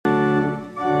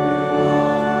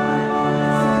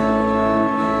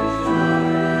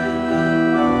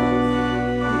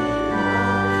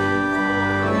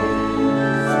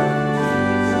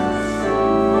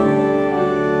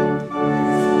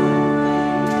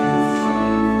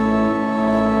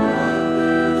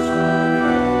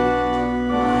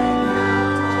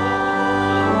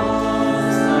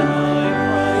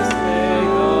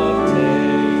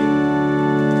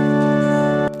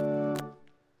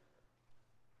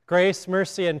Grace,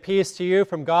 mercy, and peace to you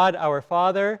from God our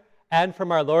Father and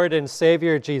from our Lord and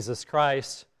Savior Jesus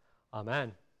Christ.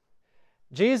 Amen.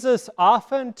 Jesus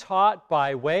often taught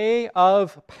by way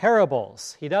of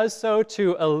parables. He does so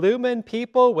to illumine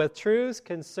people with truths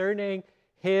concerning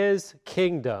His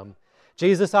kingdom.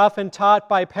 Jesus often taught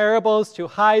by parables to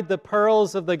hide the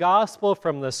pearls of the gospel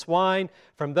from the swine,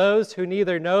 from those who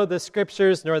neither know the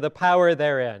Scriptures nor the power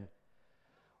therein.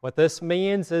 What this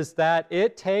means is that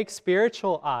it takes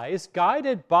spiritual eyes,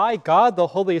 guided by God the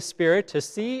Holy Spirit, to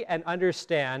see and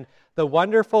understand the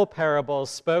wonderful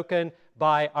parables spoken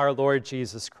by our Lord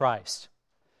Jesus Christ.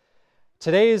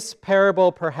 Today's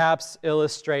parable perhaps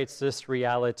illustrates this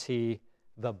reality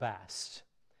the best.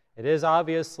 It is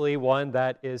obviously one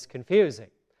that is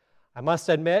confusing. I must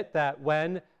admit that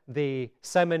when the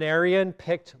seminarian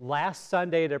picked last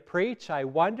Sunday to preach, I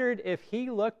wondered if he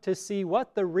looked to see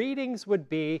what the readings would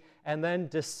be and then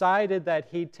decided that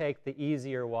he'd take the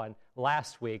easier one,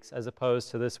 last week's, as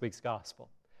opposed to this week's gospel.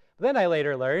 But then I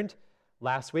later learned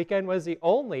last weekend was the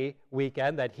only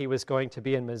weekend that he was going to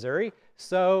be in Missouri,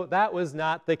 so that was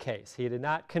not the case. He did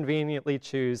not conveniently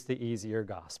choose the easier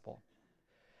gospel.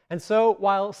 And so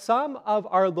while some of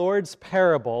our Lord's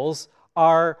parables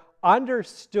are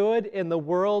understood in the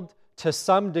world to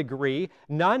some degree,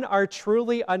 none are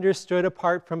truly understood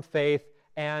apart from faith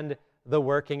and the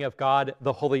working of God,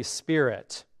 the Holy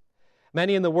Spirit.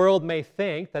 Many in the world may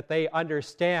think that they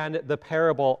understand the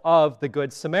parable of the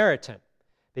Good Samaritan,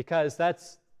 because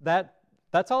that's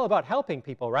all about helping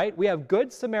people, right? We have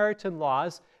Good Samaritan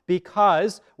laws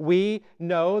because we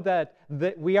know that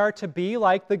we are to be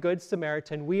like the Good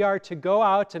Samaritan. We are to go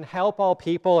out and help all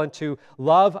people and to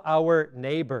love our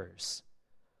neighbors.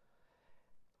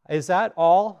 Is that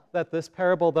all that this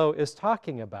parable, though, is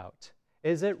talking about?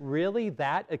 Is it really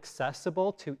that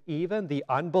accessible to even the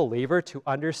unbeliever to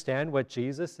understand what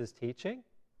Jesus is teaching?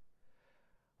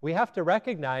 We have to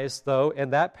recognize, though, in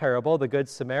that parable, the Good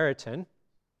Samaritan,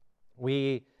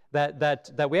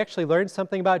 that we actually learned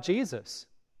something about Jesus.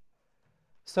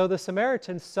 So the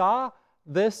Samaritan saw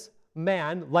this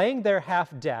man laying there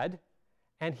half dead,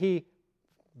 and he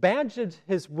bandaged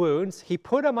his wounds, he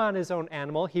put him on his own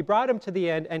animal, he brought him to the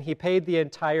end, and he paid the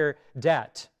entire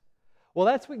debt. Well,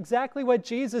 that's exactly what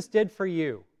Jesus did for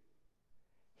you.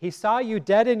 He saw you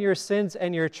dead in your sins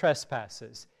and your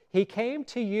trespasses. He came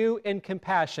to you in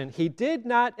compassion. He did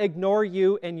not ignore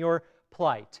you in your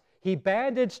plight. He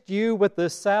bandaged you with the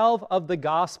salve of the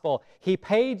gospel. He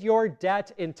paid your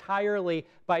debt entirely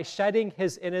by shedding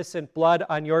His innocent blood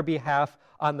on your behalf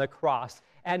on the cross.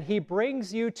 And He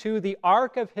brings you to the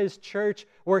ark of His church,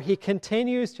 where He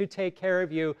continues to take care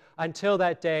of you until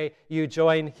that day you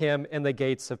join Him in the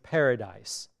gates of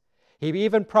paradise. He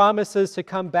even promises to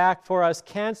come back for us,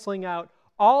 canceling out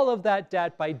all of that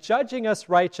debt by judging us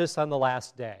righteous on the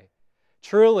last day.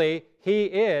 Truly, He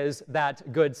is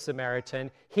that Good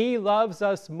Samaritan. He loves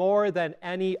us more than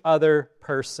any other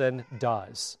person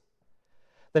does.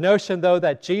 The notion, though,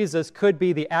 that Jesus could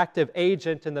be the active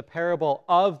agent in the parable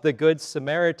of the Good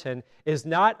Samaritan is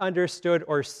not understood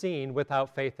or seen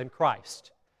without faith in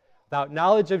Christ. Without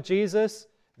knowledge of Jesus,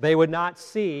 they would not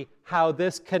see how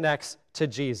this connects to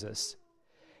Jesus.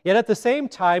 Yet at the same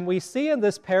time, we see in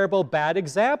this parable bad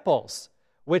examples,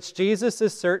 which Jesus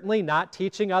is certainly not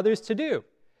teaching others to do.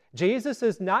 Jesus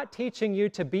is not teaching you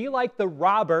to be like the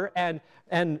robber and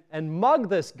mug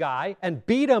this guy and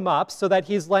beat him up so that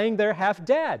he's laying there half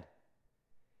dead.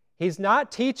 He's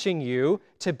not teaching you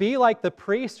to be like the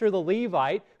priest or the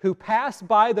Levite who passed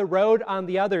by the road on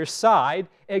the other side,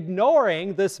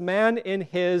 ignoring this man in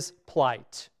his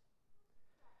plight.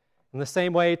 In the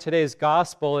same way, today's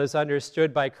gospel is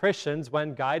understood by Christians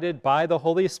when guided by the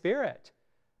Holy Spirit.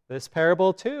 This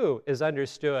parable, too, is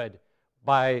understood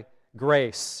by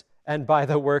grace and by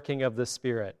the working of the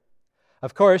Spirit.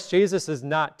 Of course, Jesus is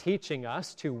not teaching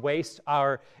us to waste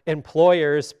our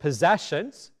employer's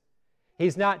possessions.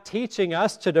 He's not teaching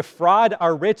us to defraud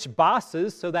our rich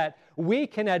bosses so that we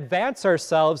can advance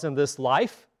ourselves in this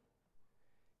life.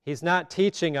 He's not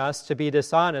teaching us to be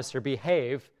dishonest or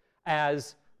behave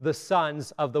as the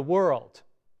sons of the world.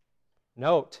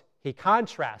 Note, He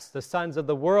contrasts the sons of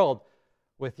the world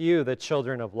with you, the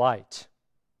children of light.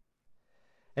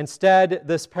 Instead,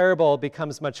 this parable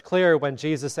becomes much clearer when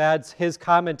Jesus adds His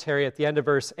commentary at the end of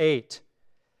verse 8.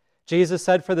 Jesus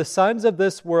said, "For the sons of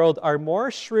this world are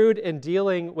more shrewd in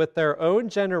dealing with their own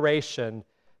generation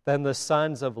than the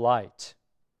sons of light."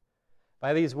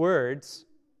 By these words,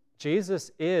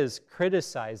 Jesus is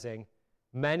criticizing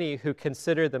many who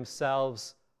consider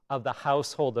themselves of the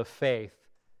household of faith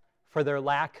for their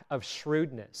lack of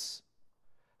shrewdness,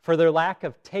 for their lack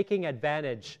of taking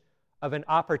advantage of an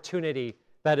opportunity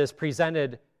that is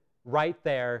presented right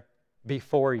there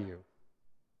before you.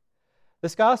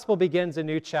 This gospel begins a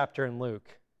new chapter in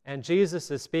Luke, and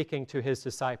Jesus is speaking to his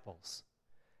disciples.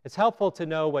 It's helpful to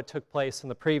know what took place in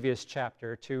the previous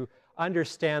chapter to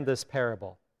understand this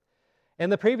parable. In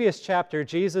the previous chapter,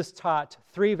 Jesus taught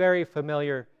three very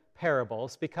familiar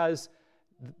parables because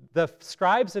the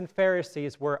scribes and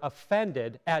Pharisees were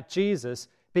offended at Jesus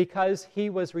because he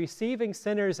was receiving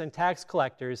sinners and tax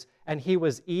collectors and he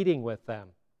was eating with them.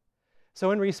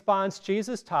 So in response,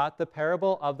 Jesus taught the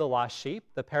parable of the lost sheep,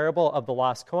 the parable of the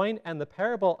lost coin, and the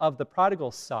parable of the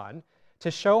prodigal son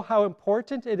to show how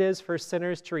important it is for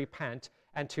sinners to repent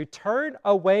and to turn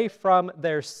away from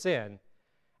their sin,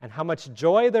 and how much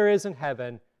joy there is in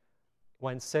heaven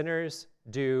when sinners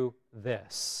do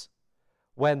this,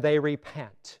 when they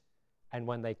repent and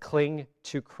when they cling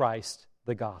to Christ,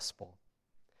 the gospel.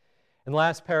 In the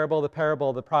last parable, the parable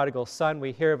of the prodigal son,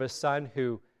 we hear of a son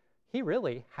who he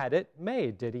really had it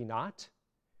made, did he not?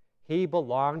 He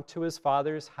belonged to his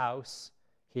father's house.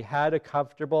 He had a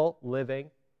comfortable living.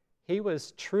 He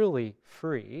was truly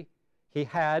free. He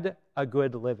had a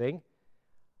good living,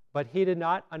 but he did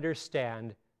not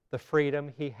understand the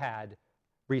freedom he had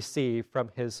received from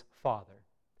his father.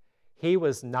 He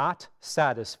was not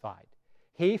satisfied.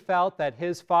 He felt that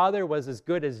his father was as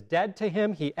good as dead to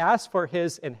him. He asked for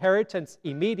his inheritance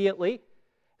immediately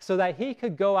so that he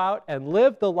could go out and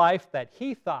live the life that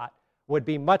he thought would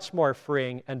be much more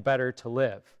freeing and better to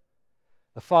live.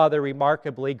 The father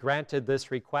remarkably granted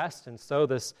this request, and so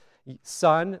this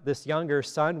younger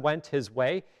son, went his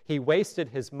way. He wasted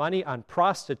his money on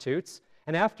prostitutes,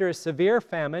 and after a severe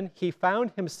famine, he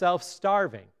found himself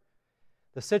starving.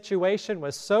 The situation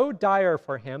was so dire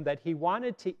for him that he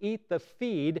wanted to eat the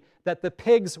feed that the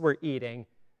pigs were eating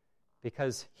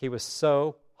because he was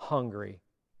so hungry.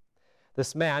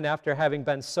 This man, after having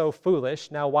been so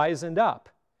foolish, now wisened up.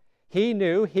 He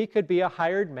knew he could be a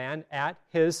hired man at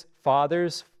his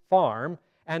father's farm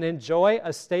and enjoy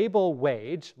a stable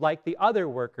wage like the other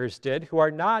workers did who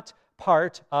are not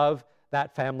part of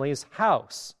that family's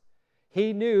house.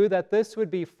 He knew that this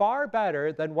would be far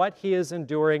better than what he is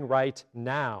enduring right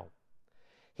now.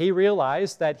 He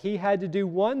realized that he had to do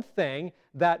one thing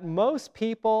that most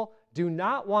people do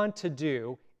not want to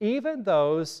do, even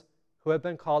those who have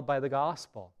been called by the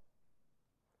gospel.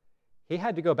 He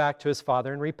had to go back to his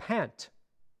father and repent.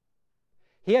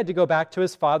 He had to go back to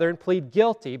his father and plead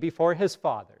guilty before his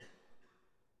father.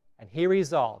 And he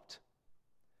resolved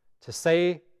to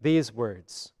say these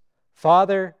words,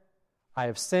 "Father, I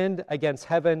have sinned against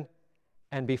heaven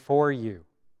and before you.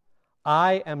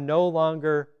 I am no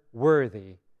longer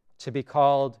worthy to be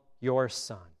called your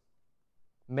son.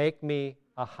 Make me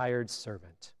a hired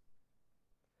servant."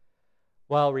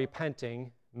 While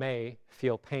repenting may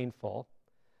feel painful,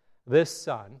 this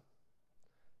son,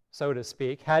 so to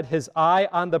speak, had his eye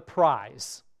on the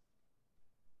prize.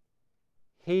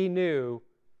 He knew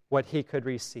what he could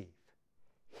receive.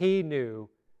 He knew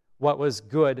what was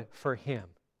good for him.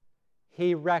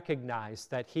 He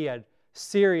recognized that he had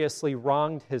seriously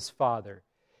wronged his father.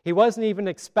 He wasn't even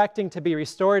expecting to be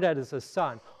restored as a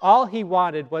son. All he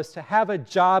wanted was to have a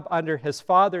job under his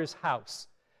father's house,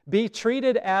 be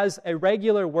treated as a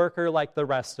regular worker like the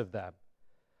rest of them.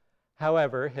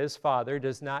 However, his father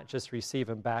does not just receive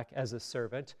him back as a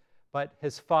servant, but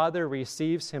his father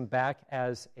receives him back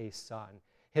as a son.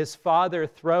 His father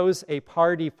throws a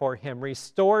party for him,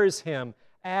 restores him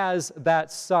as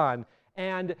that son,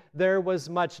 and there was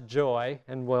much joy,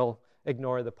 and we'll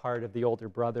ignore the part of the older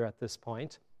brother at this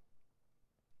point.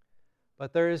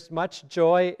 But there is much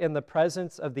joy in the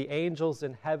presence of the angels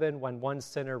in heaven when one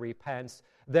sinner repents.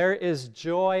 There is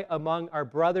joy among our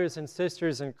brothers and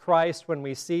sisters in Christ when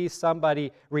we see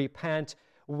somebody repent.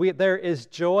 There is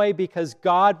joy because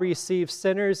God receives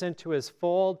sinners into his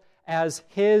fold as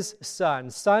his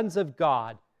sons of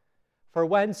God. For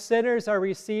when sinners are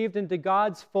received into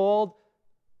God's fold,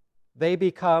 they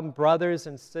become brothers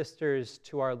and sisters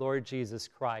to our Lord Jesus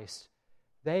Christ.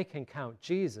 They can count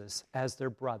Jesus as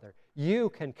their brother. You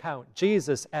can count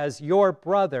Jesus as your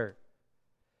brother.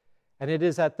 And it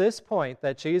is at this point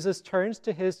that Jesus turns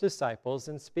to his disciples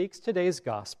and speaks today's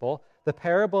gospel, the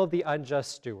parable of the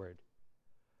unjust steward.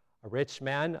 A rich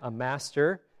man, a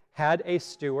master, had a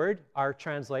steward. Our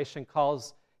translation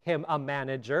calls him a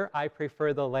manager. I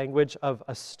prefer the language of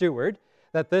a steward,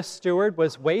 that this steward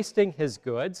was wasting his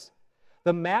goods.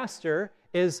 The master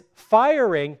is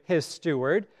firing his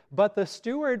steward, but the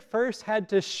steward first had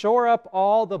to shore up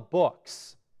all the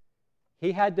books.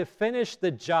 He had to finish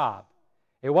the job.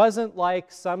 It wasn't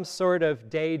like some sort of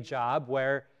day job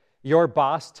where your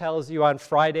boss tells you on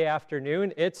Friday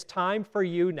afternoon, it's time for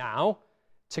you now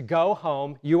to go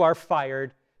home. You are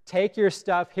fired. Take your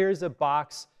stuff. Here's a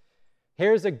box.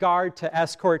 Here's a guard to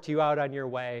escort you out on your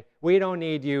way. We don't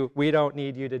need you. We don't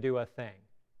need you to do a thing.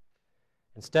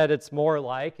 Instead, it's more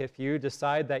like if you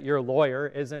decide that your lawyer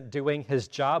isn't doing his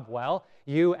job well,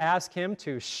 you ask him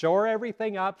to shore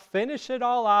everything up, finish it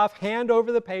all off, hand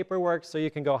over the paperwork so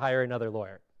you can go hire another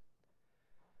lawyer.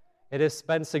 It has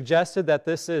been suggested that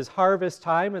this is harvest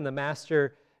time and the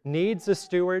master needs a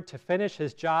steward to finish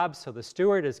his job, so the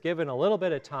steward is given a little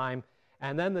bit of time,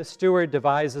 and then the steward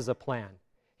devises a plan.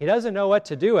 He doesn't know what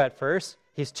to do at first.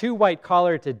 He's too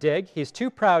white-collared to dig. He's too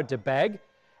proud to beg.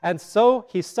 And so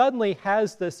he suddenly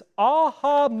has this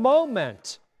aha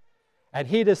moment, and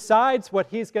he decides what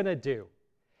he's going to do.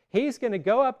 He's going to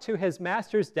go up to his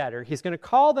master's debtor, he's going to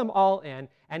call them all in,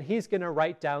 and he's going to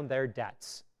write down their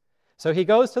debts. So he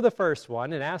goes to the first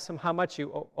one and asks him how much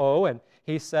you owe, and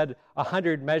he said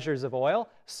 100 measures of oil.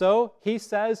 So he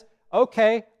says,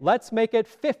 okay, let's make it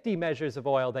 50 measures of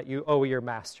oil that you owe your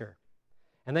master.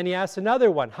 And then he asks another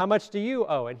one, how much do you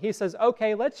owe? And he says,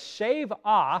 okay, let's shave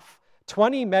off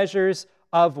 20 measures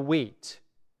of wheat,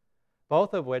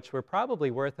 both of which were probably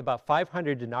worth about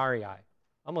 500 denarii,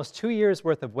 almost 2 years'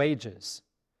 worth of wages.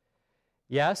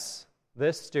 Yes,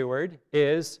 this steward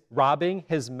is robbing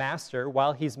his master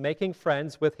while he's making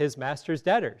friends with his master's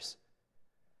debtors.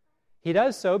 He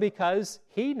does so because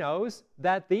he knows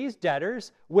that these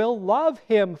debtors will love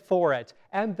him for it,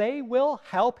 and they will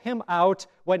help him out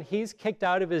when he's kicked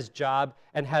out of his job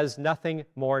and has nothing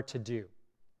more to do.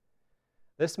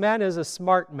 This man is a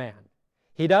smart man.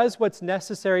 He does what's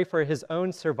necessary for his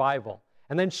own survival.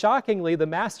 And then shockingly, the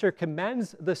master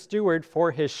commends the steward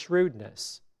for his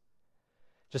shrewdness.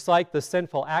 Just like the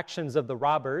sinful actions of the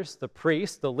robbers, the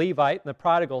priest, the Levite, and the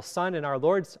prodigal son in our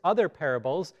Lord's other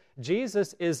parables,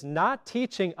 Jesus is not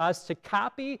teaching us to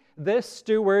copy this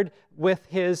steward with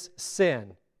his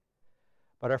sin.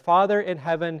 But our Father in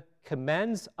heaven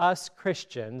commends us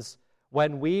Christians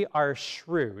when we are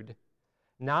shrewd,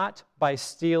 not by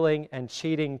stealing and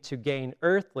cheating to gain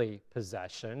earthly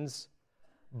possessions,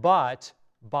 but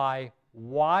by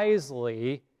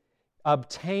wisely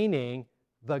obtaining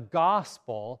the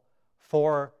gospel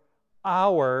for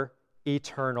our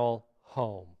eternal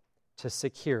home, to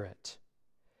secure it.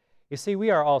 You see,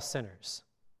 we are all sinners.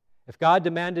 If God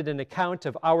demanded an account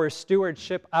of our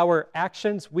stewardship, our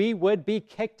actions, we would be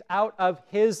kicked out of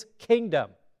his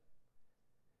kingdom.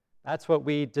 That's what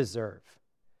we deserve.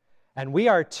 And we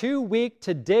are too weak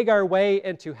to dig our way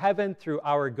into heaven through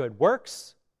our good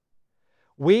works.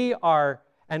 We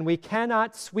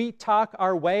cannot sweet talk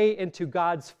our way into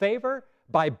God's favor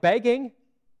by begging.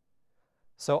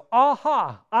 So,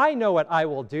 I know what I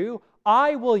will do.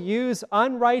 I will use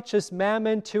unrighteous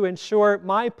mammon to ensure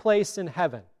my place in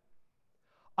heaven.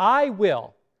 I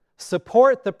will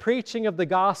support the preaching of the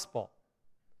gospel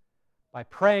by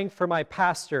praying for my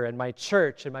pastor and my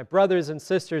church and my brothers and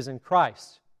sisters in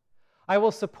Christ. I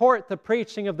will support the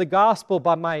preaching of the gospel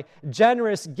by my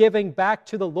generous giving back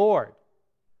to the Lord.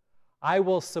 I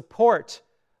will support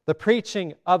the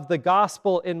preaching of the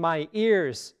gospel in my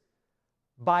ears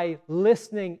by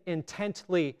listening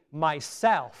intently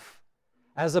myself,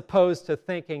 as opposed to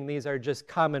thinking these are just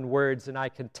common words and I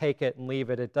can take it and leave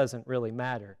it. It doesn't really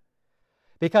matter.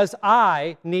 Because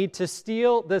I need to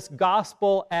steal this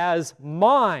gospel as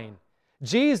mine.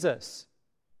 Jesus,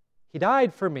 he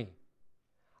died for me.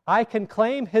 I can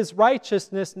claim his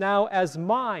righteousness now as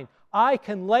mine. I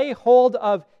can lay hold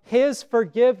of his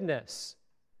forgiveness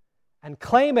and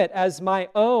claim it as my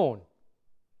own.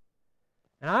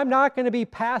 And I'm not going to be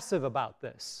passive about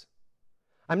this.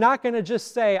 I'm not going to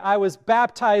just say, I was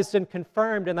baptized and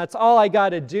confirmed, and that's all I got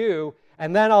to do,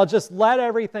 and then I'll just let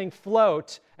everything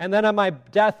float, and then on my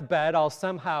deathbed, I'll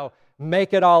somehow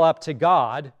make it all up to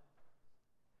God.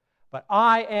 But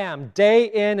I am, day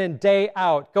in and day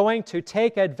out, going to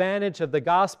take advantage of the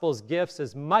gospel's gifts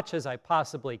as much as I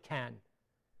possibly can.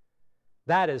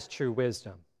 That is true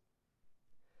wisdom.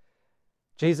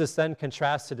 Jesus then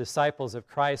contrasts the disciples of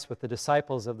Christ with the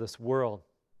disciples of this world.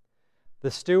 The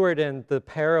steward in the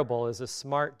parable is a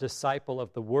smart disciple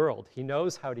of the world. He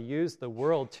knows how to use the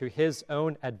world to his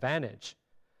own advantage.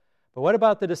 But what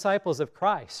about the disciples of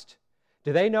Christ?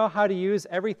 Do they know how to use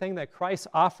everything that Christ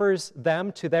offers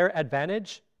them to their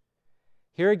advantage?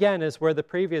 Here again is where the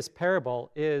previous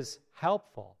parable is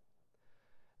helpful.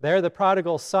 There, the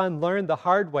prodigal son learned the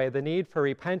hard way the need for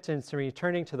repentance and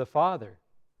returning to the Father.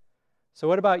 So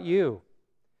what about you?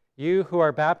 You who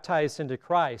are baptized into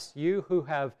Christ, you who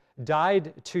have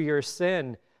died to your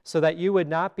sin so that you would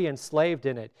not be enslaved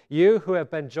in it, you who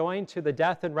have been joined to the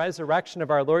death and resurrection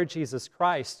of our Lord Jesus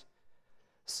Christ,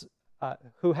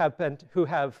 who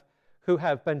who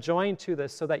have been joined to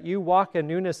this so that you walk in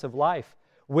newness of life,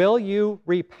 will you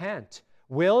repent?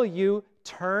 Will you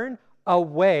turn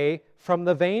away from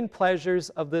the vain pleasures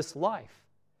of this life?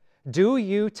 Do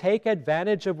you take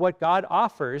advantage of what God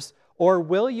offers, or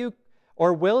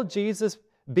will Jesus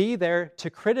be there to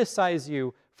criticize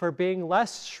you for being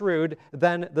less shrewd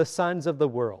than the sons of the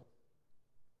world?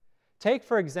 Take,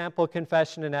 for example,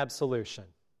 confession and absolution.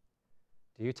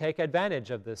 Do you take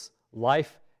advantage of this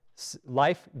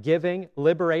life-giving,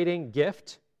 liberating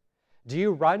gift? Do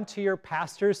you run to your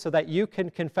pastor so that you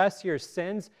can confess your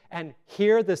sins and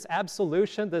hear this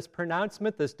absolution, this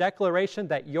pronouncement, this declaration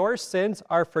that your sins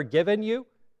are forgiven you?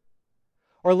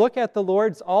 Or look at the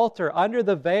Lord's altar. Under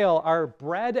the veil are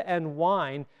bread and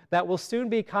wine that will soon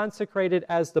be consecrated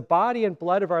as the body and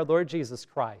blood of our Lord Jesus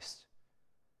Christ.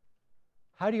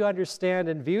 How do you understand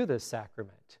and view this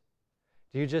sacrament?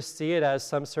 Do you just see it as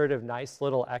some sort of nice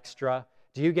little extra?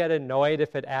 Do you get annoyed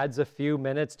if it adds a few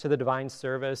minutes to the divine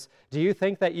service? Do you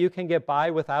think that you can get by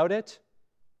without it?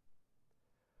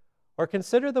 Or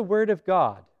consider the Word of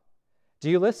God. Do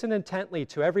you listen intently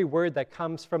to every word that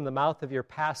comes from the mouth of your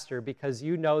pastor because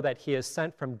you know that he is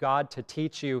sent from God to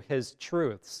teach you his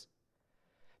truths?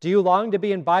 Do you long to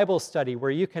be in Bible study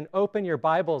where you can open your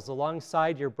Bibles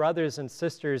alongside your brothers and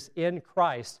sisters in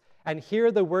Christ and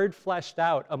hear the Word fleshed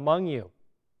out among you?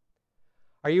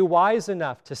 Are you wise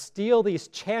enough to steal these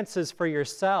chances for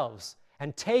yourselves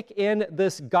and take in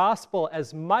this gospel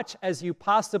as much as you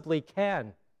possibly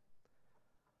can?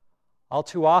 All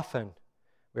too often,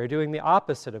 we are doing the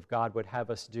opposite of God would have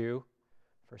us do,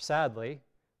 for sadly,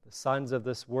 the sons of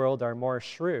this world are more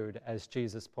shrewd, as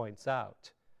Jesus points out,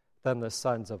 than the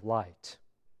sons of light.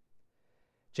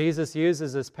 Jesus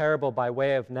uses this parable by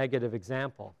way of negative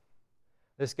example.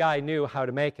 This guy knew how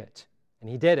to make it, and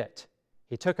he did it.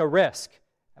 He took a risk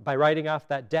by writing off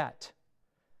that debt.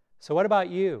 So what about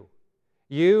you?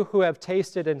 You who have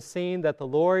tasted and seen that the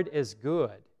Lord is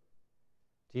good.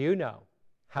 Do you know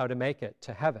how to make it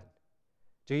to heaven?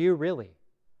 Do you really?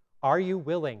 Are you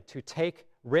willing to take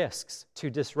risks to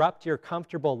disrupt your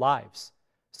comfortable lives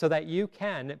so that you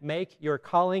can make your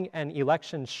calling and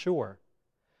election sure?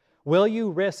 Will you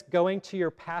risk going to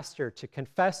your pastor to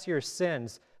confess your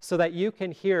sins so that you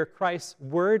can hear Christ's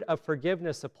word of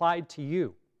forgiveness applied to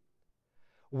you?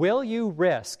 Will you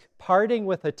risk parting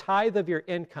with a tithe of your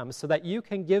income so that you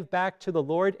can give back to the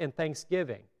Lord in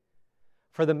thanksgiving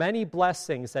for the many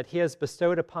blessings that he has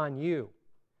bestowed upon you,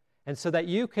 and so that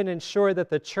you can ensure that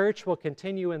the church will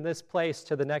continue in this place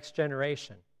to the next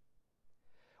generation?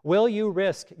 Will you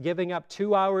risk giving up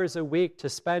 2 hours a week to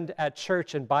spend at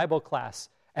church in Bible class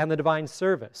and the divine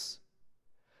service?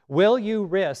 Will you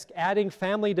risk adding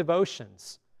family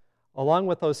devotions along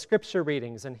with those scripture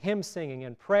readings and hymn singing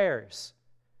and prayers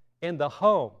in the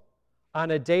home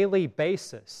on a daily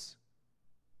basis?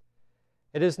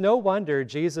 It is no wonder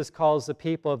Jesus calls the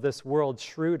people of this world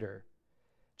shrewder.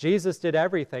 Jesus did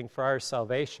everything for our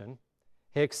salvation.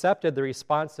 He accepted the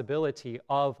responsibility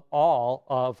of all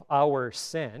of our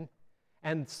sin.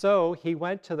 And so he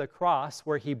went to the cross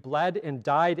where he bled and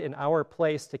died in our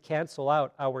place to cancel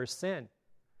out our sin.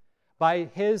 By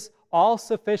his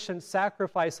all-sufficient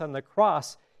sacrifice on the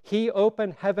cross, he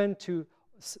opened heaven to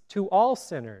all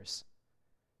sinners,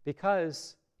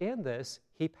 because in this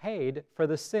he paid for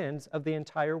the sins of the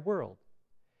entire world.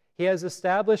 He has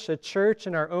established a church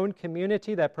in our own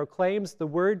community that proclaims the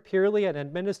word purely and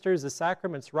administers the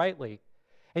sacraments rightly.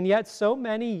 And yet so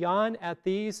many yawn at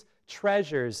these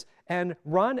treasures and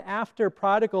run after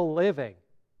prodigal living.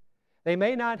 They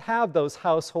may not have those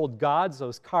household gods,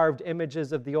 those carved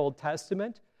images of the Old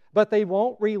Testament, but they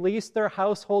won't release their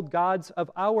household gods of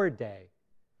our day.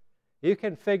 You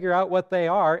can figure out what they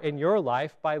are in your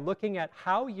life by looking at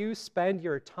how you spend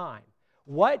your time,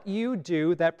 what you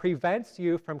do that prevents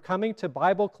you from coming to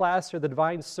Bible class or the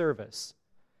divine service,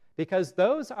 because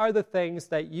those are the things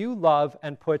that you love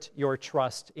and put your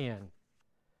trust in.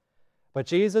 But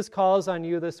Jesus calls on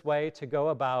you this way to go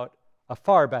about a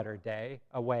far better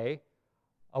a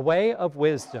way of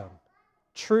wisdom,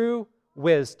 true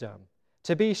wisdom.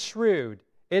 To be shrewd,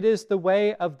 it is the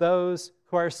way of those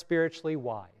who are spiritually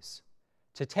wise.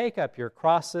 To take up your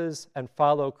crosses and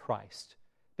follow Christ,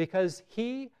 because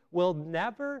he will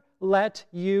never let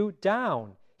you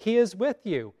down. He is with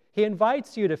you. He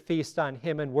invites you to feast on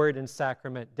him in word and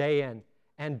sacrament day in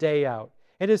and day out.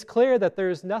 It is clear that there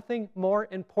is nothing more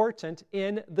important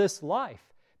in this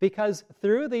life, because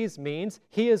through these means,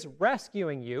 he is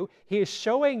rescuing you. He is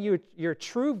showing you your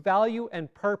true value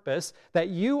and purpose, that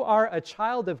you are a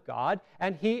child of God,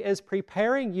 and he is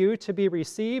preparing you to be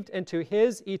received into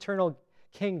his eternal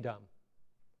kingdom.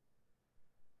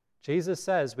 Jesus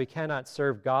says we cannot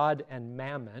serve God and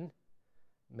mammon.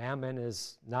 Mammon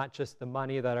is not just the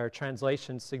money that our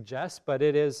translation suggests, but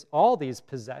it is all these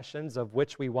possessions of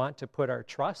which we want to put our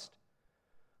trust.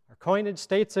 Our coinage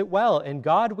states it well, in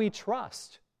God we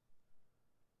trust.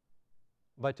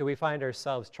 But do we find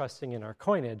ourselves trusting in our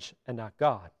coinage and not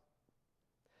God?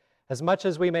 As much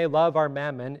as we may love our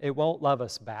mammon, it won't love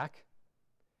us back,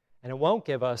 and it won't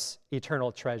give us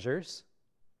eternal treasures.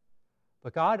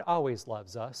 But God always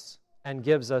loves us and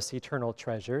gives us eternal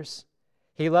treasures.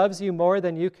 He loves you more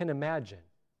than you can imagine.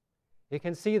 You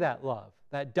can see that love,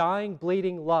 that dying,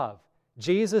 bleeding love.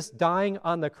 Jesus dying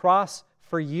on the cross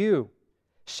for you,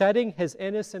 shedding his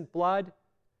innocent blood.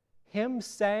 Him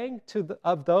saying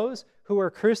of those who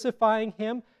were crucifying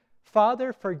him,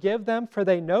 Father, forgive them, for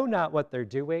they know not what they're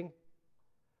doing.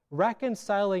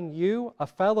 Reconciling you, a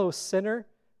fellow sinner,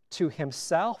 to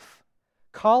himself,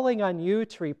 calling on you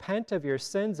to repent of your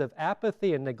sins of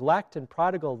apathy and neglect and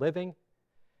prodigal living,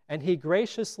 and he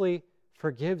graciously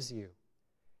forgives you.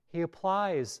 He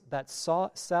applies that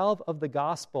salve of the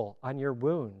gospel on your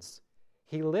wounds.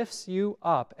 He lifts you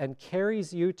up and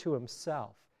carries you to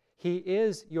himself. He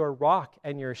is your rock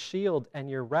and your shield and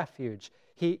your refuge.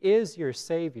 He is your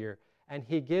Savior, and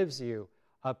he gives you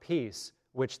a peace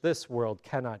which this world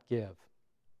cannot give.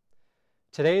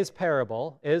 Today's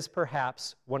parable is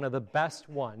perhaps one of the best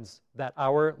ones that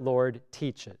our Lord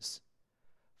teaches.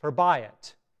 For by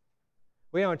it,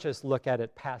 we don't just look at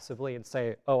it passively and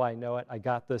say, oh, I know it, I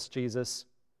got this, Jesus.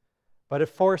 But it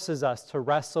forces us to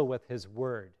wrestle with his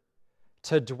word,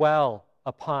 to dwell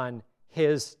upon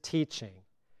his teaching,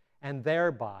 and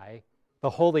thereby the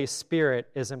Holy Spirit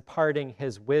is imparting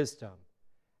his wisdom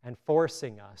and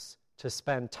forcing us to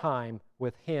spend time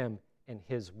with him in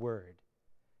his word.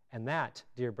 And that,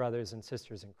 dear brothers and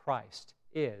sisters in Christ,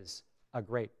 is a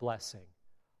great blessing.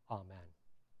 Amen.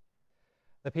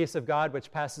 The peace of God,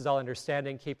 which passes all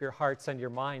understanding, keep your hearts and your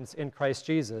minds in Christ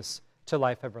Jesus to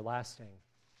life everlasting.